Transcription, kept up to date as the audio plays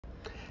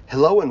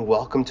Hello and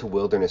welcome to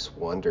Wilderness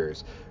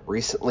Wonders.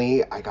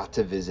 Recently, I got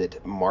to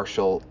visit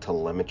Marshall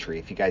Telemetry.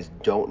 If you guys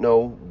don't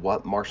know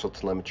what Marshall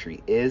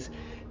Telemetry is,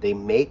 they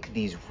make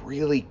these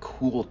really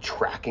cool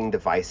tracking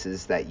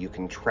devices that you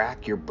can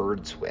track your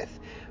birds with.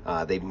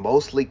 They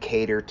mostly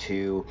cater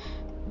to,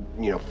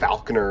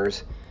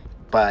 falconers,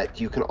 but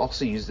you can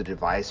also use the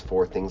device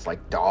for things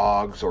like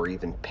dogs or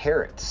even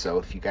parrots. So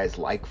if you guys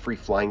like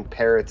free-flying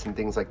parrots and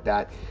things like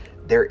that,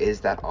 there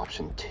is that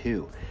option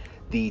too.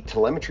 The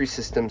telemetry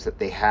systems that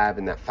they have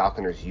and that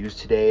falconers use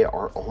today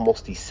are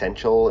almost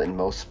essential in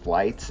most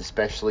flights,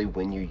 especially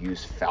when you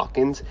use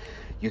falcons.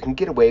 You can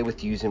get away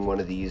with using one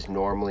of these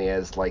normally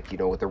as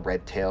with a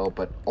red tail,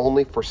 but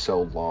only for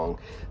so long.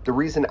 The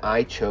reason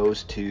I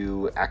chose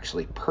to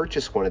actually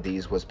purchase one of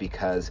these was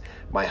because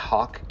my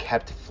hawk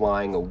kept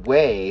flying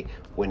away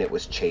when it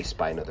was chased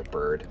by another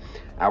bird.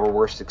 Our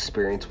worst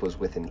experience was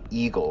with an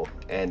eagle,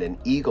 and an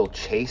eagle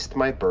chased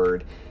my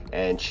bird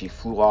and she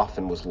flew off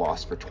and was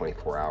lost for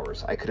 24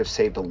 hours. I could have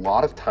saved a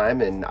lot of time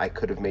and I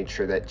could have made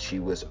sure that she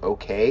was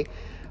okay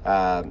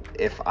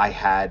if I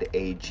had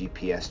a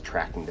GPS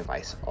tracking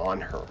device on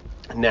her.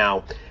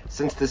 Now,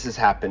 since this has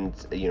happened,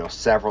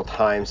 several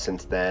times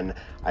since then,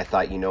 I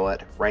thought,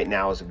 right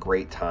now is a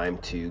great time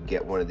to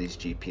get one of these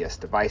GPS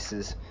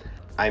devices.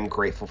 I'm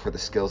grateful for the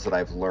skills that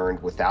I've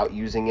learned without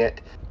using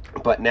it,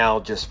 but now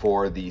just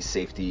for the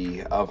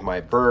safety of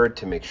my bird,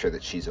 to make sure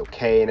that she's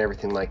okay and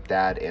everything like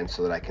that, and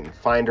so that I can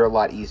find her a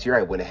lot easier,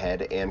 I went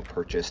ahead and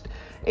purchased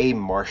a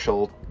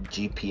Marshall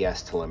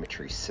GPS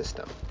telemetry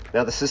system.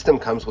 Now the system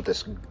comes with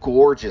this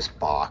gorgeous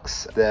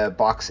box. The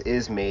box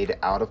is made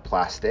out of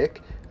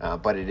plastic,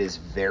 but it is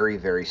very,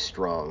 very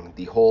strong.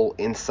 The whole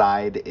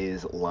inside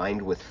is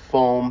lined with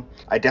foam.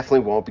 I definitely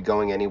won't be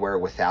going anywhere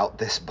without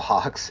this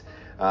box.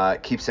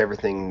 It keeps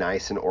everything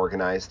nice and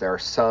organized. There are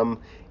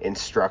some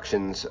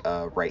instructions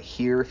right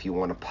here. If you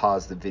want to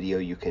pause the video,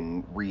 you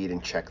can read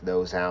and check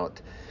those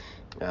out.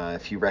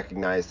 If you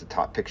recognize, the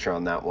top picture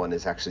on that one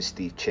is actually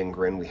Steve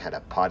Chingren. We had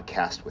a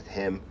podcast with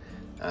him.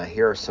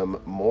 Here are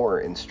some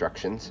more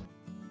instructions.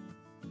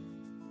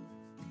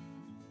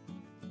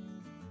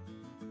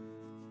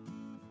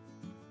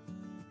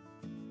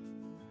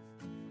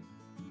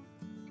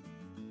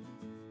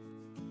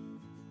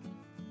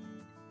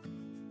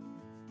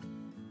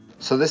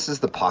 So this is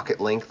the Pocket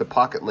Link. The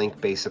Pocket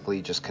Link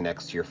basically just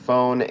connects to your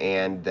phone,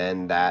 and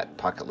then that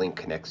Pocket Link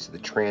connects to the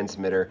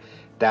transmitter.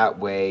 That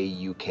way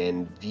you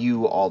can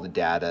view all the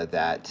data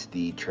that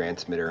the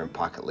transmitter and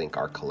Pocket Link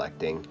are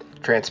collecting. The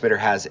transmitter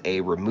has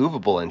a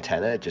removable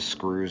antenna. It just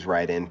screws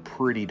right in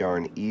pretty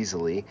darn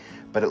easily,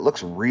 but it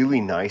looks really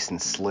nice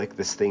and slick.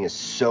 This thing is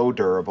so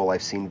durable.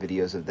 I've seen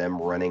videos of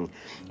them running,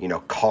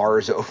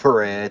 cars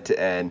over it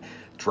and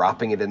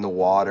dropping it in the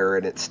water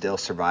and it's still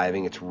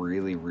surviving. It's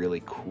really,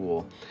 really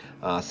cool.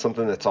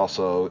 Something that's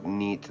also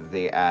neat that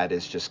they add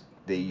is just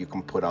that you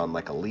can put on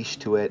like a leash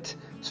to it,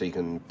 so you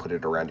can put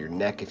it around your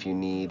neck if you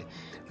need.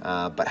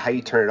 But how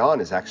you turn it on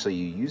is actually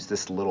you use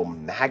this little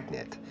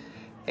magnet,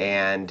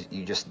 and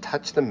you just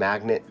touch the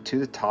magnet to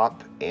the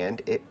top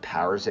and it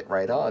powers it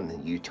right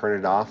on. You turn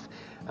it off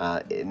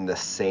in the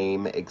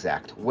same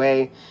exact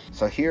way.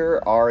 So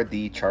here are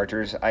the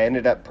chargers. I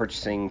ended up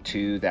purchasing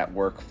two that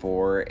work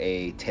for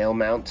a tail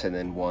mount and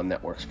then one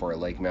that works for a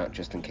leg mount,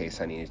 just in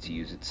case I needed to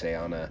use it, say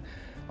on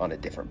a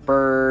different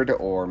bird,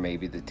 or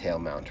maybe the tail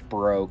mount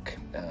broke.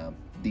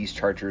 These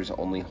chargers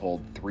only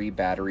hold 3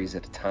 batteries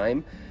at a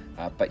time,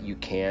 but you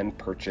can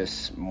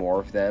purchase more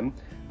of them.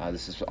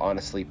 This is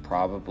honestly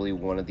probably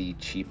one of the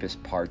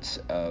cheapest parts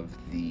of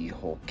the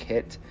whole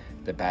kit.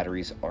 The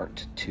batteries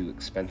aren't too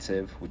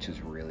expensive, which is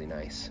really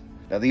nice.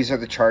 Now these are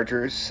the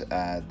chargers.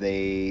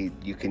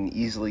 You can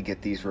easily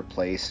get these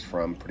replaced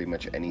from pretty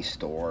much any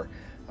store.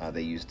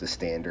 They use the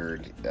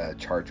standard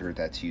charger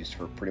that's used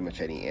for pretty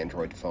much any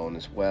Android phone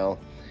as well,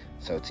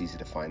 so it's easy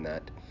to find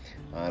that.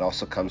 It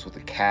also comes with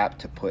a cap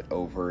to put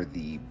over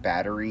the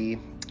battery,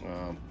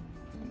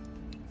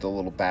 the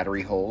little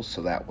battery holes,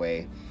 so that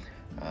way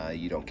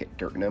you don't get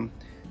dirt in them.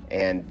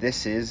 And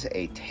this is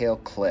a tail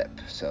clip,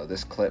 so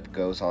this clip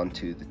goes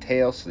onto the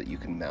tail so that you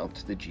can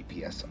mount the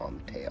GPS on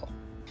the tail.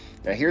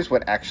 Now here's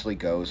what actually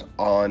goes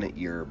on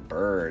your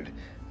bird.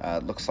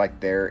 Looks like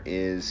there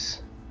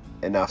is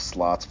enough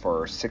slots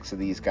for 6 of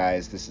these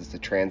guys. This is the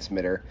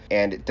transmitter,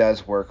 and it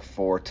does work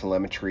for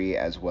telemetry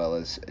as well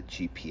as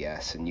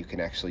GPS, and you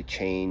can actually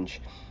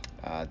change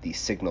the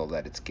signal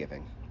that it's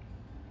giving.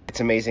 It's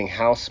amazing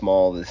how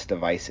small this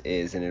device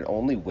is, and it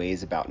only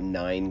weighs about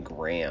 9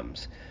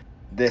 grams.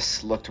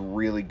 This looked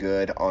really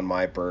good on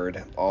my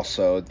bird.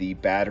 Also, the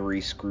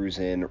battery screws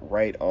in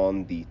right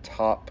on the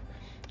top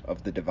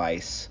of the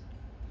device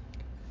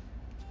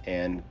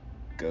and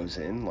goes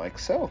in like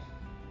so.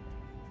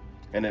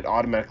 And it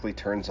automatically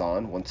turns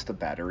on once the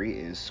battery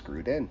is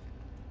screwed in.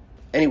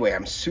 Anyway,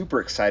 I'm super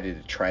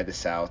excited to try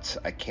this out.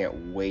 I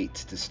can't wait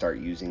to start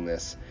using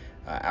this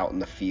out in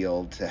the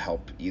field to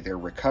help either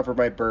recover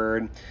my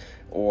bird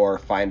or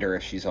find her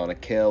if she's on a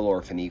kill, or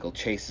if an eagle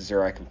chases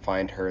her, I can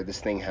find her.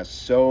 This thing has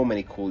so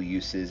many cool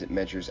uses. It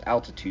measures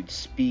altitude,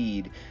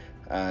 speed,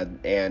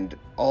 and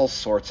all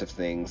sorts of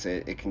things.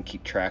 It can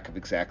keep track of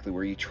exactly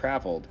where you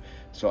traveled.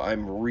 So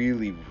I'm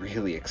really,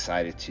 really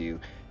excited to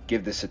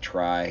give this a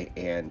try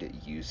and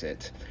use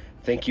it.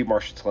 Thank you,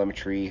 Marshall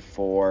Telemetry,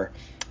 for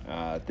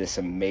this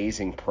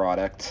amazing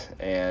product,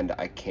 and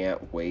I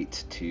can't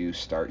wait to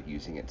start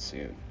using it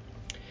soon.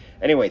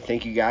 Anyway,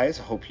 thank you guys.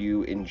 Hope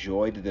you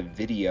enjoyed the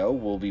video.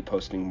 We'll be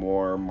posting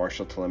more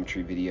Marshall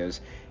Telemetry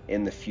videos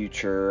in the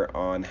future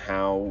on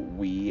how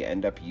we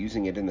end up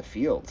using it in the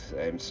field.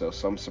 And so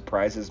some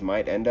surprises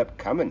might end up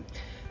coming.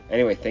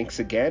 Anyway, thanks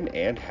again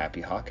and happy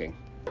hawking.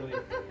 All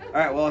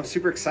right, well, I'm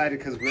super excited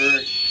because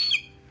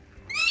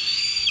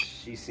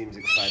she seems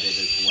excited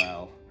as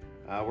well.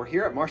 We're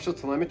here at Marshall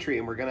Telemetry,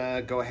 and we're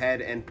gonna go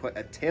ahead and put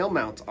a tail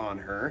mount on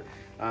her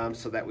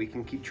so that we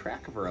can keep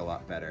track of her a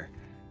lot better.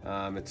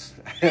 It's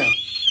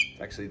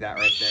actually that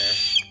right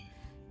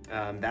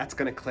there. That's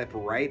gonna clip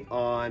right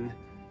on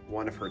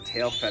one of her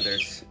tail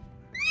feathers.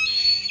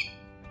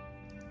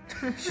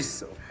 She's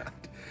so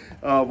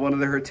loud. One of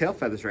her tail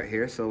feathers right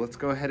here. So let's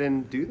go ahead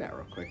and do that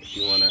real quick. If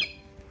you wanna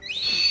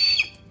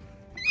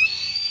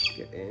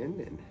get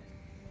in and.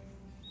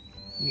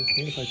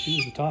 Okay, if I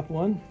choose the top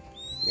one?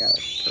 Yeah,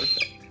 that's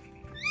perfect.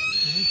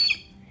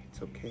 Okay.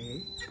 It's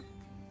okay.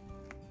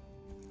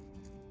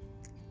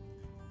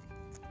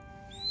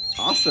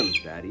 Awesome,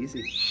 that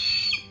easy.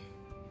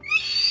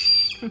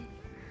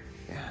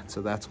 Yeah,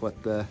 so that's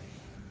what the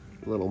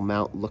little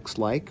mount looks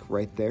like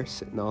right there,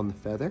 sitting on the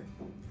feather.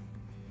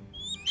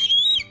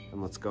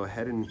 And let's go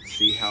ahead and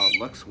see how it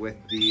looks with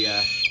the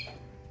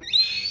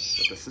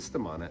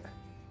system on it.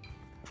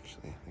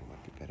 Actually, I think it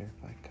might be better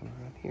if I come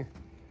around here.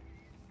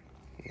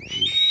 And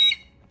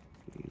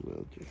we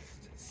will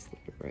just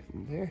slip it right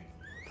in there.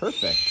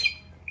 Perfect.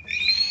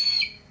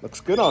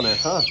 Looks good on her,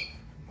 huh?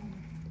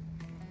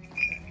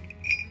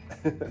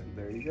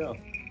 There you go.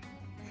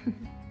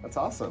 That's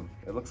awesome.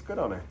 It looks good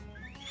on her.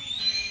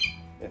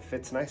 It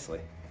fits nicely.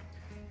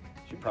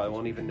 She probably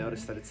won't even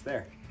notice that it's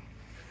there.